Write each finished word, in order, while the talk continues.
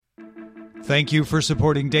Thank you for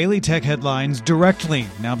supporting Daily Tech Headlines directly.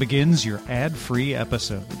 Now begins your ad-free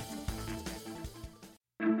episode.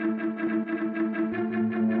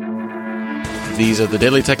 These are the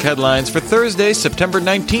Daily Tech Headlines for Thursday, September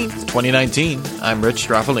 19th, 2019. I'm Rich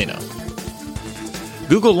Straffolino.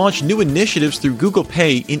 Google launched new initiatives through Google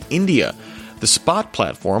Pay in India. The Spot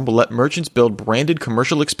platform will let merchants build branded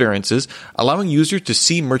commercial experiences, allowing users to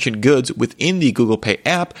see merchant goods within the Google Pay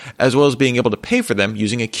app, as well as being able to pay for them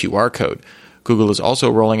using a QR code. Google is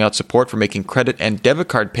also rolling out support for making credit and debit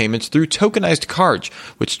card payments through tokenized cards,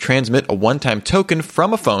 which transmit a one-time token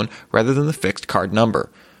from a phone rather than the fixed card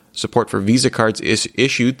number. Support for Visa cards is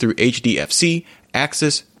issued through HDFC,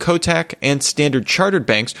 Axis, Kotak, and Standard Chartered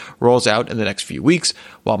banks rolls out in the next few weeks,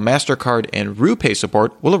 while MasterCard and RuPay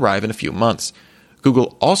support will arrive in a few months.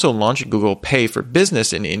 Google also launched Google Pay for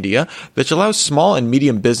Business in India, which allows small and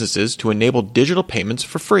medium businesses to enable digital payments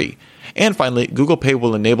for free. And finally, Google Pay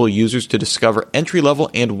will enable users to discover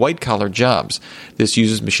entry-level and white-collar jobs. This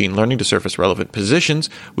uses machine learning to surface relevant positions,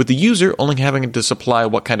 with the user only having to supply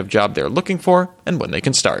what kind of job they're looking for and when they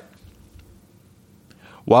can start.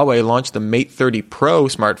 Huawei launched the Mate 30 Pro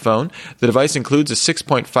smartphone. The device includes a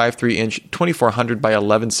 6.53-inch 2400 by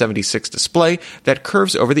 1176 display that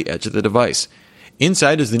curves over the edge of the device.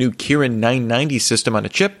 Inside is the new Kirin 990 system on a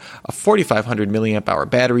chip, a 4500 mAh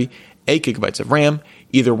battery, 8 GB of RAM,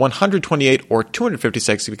 either 128 or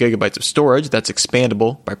 256 GB of storage that's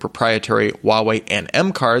expandable by proprietary Huawei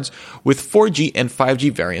NM cards, with 4G and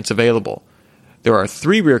 5G variants available. There are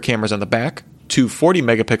 3 rear cameras on the back, 2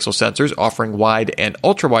 40-megapixel sensors offering wide and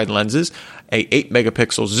ultra-wide lenses, a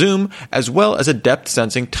 8-megapixel zoom, as well as a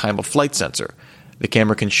depth-sensing time-of-flight sensor. The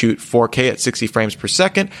camera can shoot 4K at 60 frames per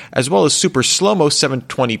second, as well as super slow-mo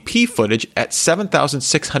 720p footage at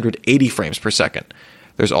 7,680 frames per second.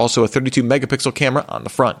 There's also a 32-megapixel camera on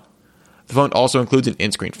the front. The phone also includes an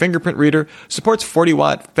in-screen fingerprint reader, supports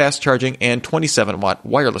 40-watt fast charging and 27-watt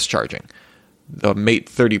wireless charging. The Mate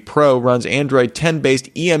 30 Pro runs Android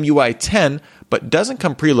 10-based EMUI 10, but doesn't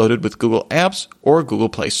come preloaded with Google Apps or Google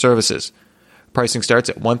Play services. Pricing starts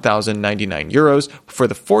at €1,099 for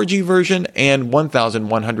the 4G version and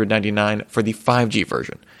 $1,199 for the 5G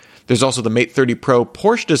version. There's also the Mate 30 Pro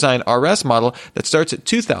Porsche Design RS model that starts at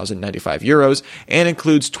 €2,095 and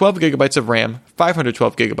includes 12 GB of RAM,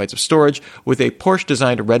 512 GB of storage, with a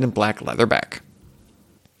Porsche-designed red and black leather back.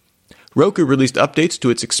 Roku released updates to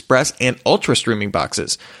its Express and Ultra streaming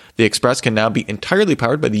boxes. The Express can now be entirely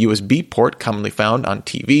powered by the USB port commonly found on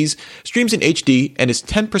TVs, streams in HD, and is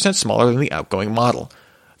 10% smaller than the outgoing model.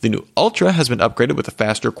 The new Ultra has been upgraded with a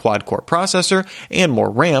faster quad-core processor and more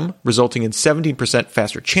RAM, resulting in 17%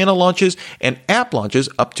 faster channel launches and app launches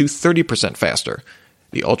up to 30% faster.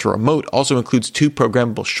 The Ultra Remote also includes 2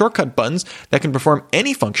 programmable shortcut buttons that can perform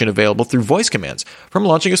any function available through voice commands, from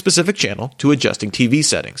launching a specific channel to adjusting TV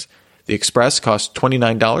settings. The Express costs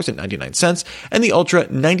 $29.99 and the Ultra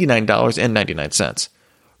 $99.99.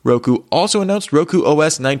 Roku also announced Roku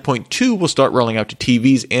OS 9.2 will start rolling out to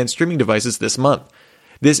TVs and streaming devices this month.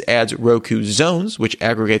 This adds Roku Zones, which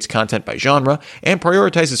aggregates content by genre and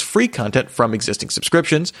prioritizes free content from existing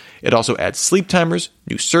subscriptions. It also adds sleep timers,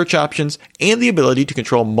 new search options, and the ability to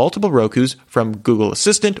control multiple Rokus from Google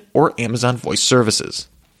Assistant or Amazon Voice Services.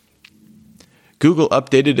 Google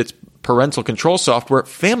updated its parental control software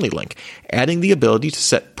Family Link, adding the ability to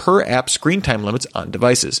set per-app screen time limits on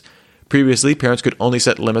devices. Previously, parents could only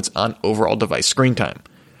set limits on overall device screen time.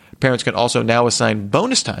 Parents can also now assign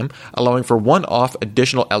bonus time, allowing for one-off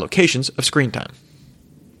additional allocations of screen time.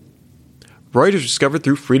 Reuters discovered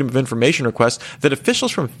through Freedom of Information requests that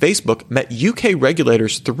officials from Facebook met UK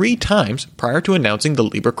regulators 3 times prior to announcing the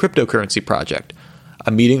Libra cryptocurrency project. A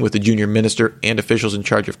meeting with the junior minister and officials in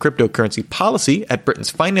charge of cryptocurrency policy at Britain's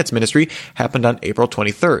finance ministry happened on April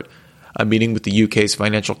 23rd. A meeting with the UK's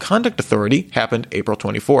Financial Conduct Authority happened April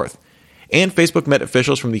 24th. And Facebook met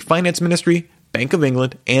officials from the finance ministry, Bank of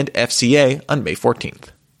England, and FCA on May 14th.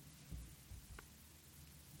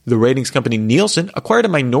 The ratings company Nielsen acquired a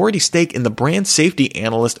minority stake in the brand safety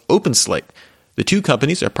analyst OpenSlate. The 2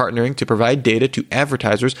 companies are partnering to provide data to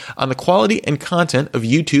advertisers on the quality and content of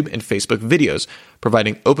YouTube and Facebook videos,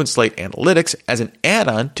 providing OpenSlate Analytics as an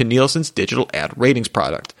add-on to Nielsen's digital ad ratings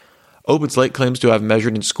product. OpenSlate claims to have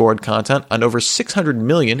measured and scored content on over 600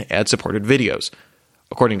 million ad-supported videos.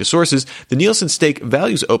 According to sources, the Nielsen stake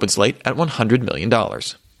values OpenSlate at $100 million.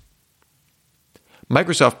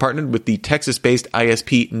 Microsoft partnered with the Texas-based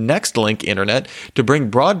ISP Nextlink Internet to bring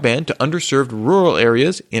broadband to underserved rural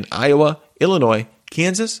areas in Iowa, Illinois,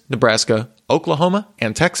 Kansas, Nebraska, Oklahoma,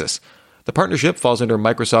 and Texas. The partnership falls under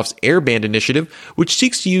Microsoft's Airband initiative, which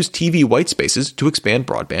seeks to use TV white spaces to expand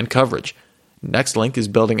broadband coverage. Nextlink is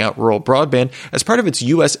building out rural broadband as part of its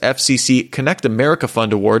U.S. FCC Connect America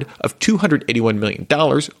Fund award of $281 million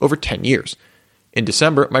over 10 years. In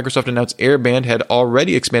December, Microsoft announced Airband had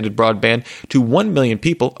already expanded broadband to 1 million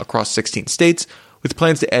people across 16 states, with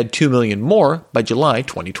plans to add 2 million more by July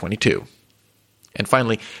 2022. And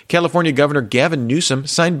finally, California Governor Gavin Newsom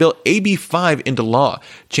signed Bill AB 5 into law,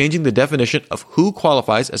 changing the definition of who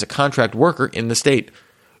qualifies as a contract worker in the state.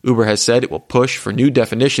 Uber has said it will push for new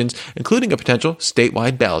definitions, including a potential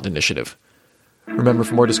statewide ballot initiative. Remember,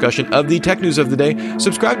 for more discussion of the tech news of the day,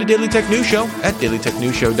 subscribe to Daily Tech News Show at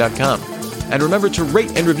dailytechnewsshow.com. And remember to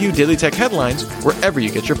rate and review Daily Tech Headlines wherever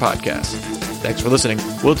you get your podcasts. Thanks for listening.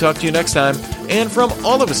 We'll talk to you next time. And from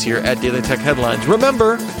all of us here at Daily Tech Headlines,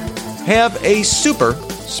 remember, have a super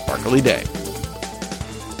sparkly day.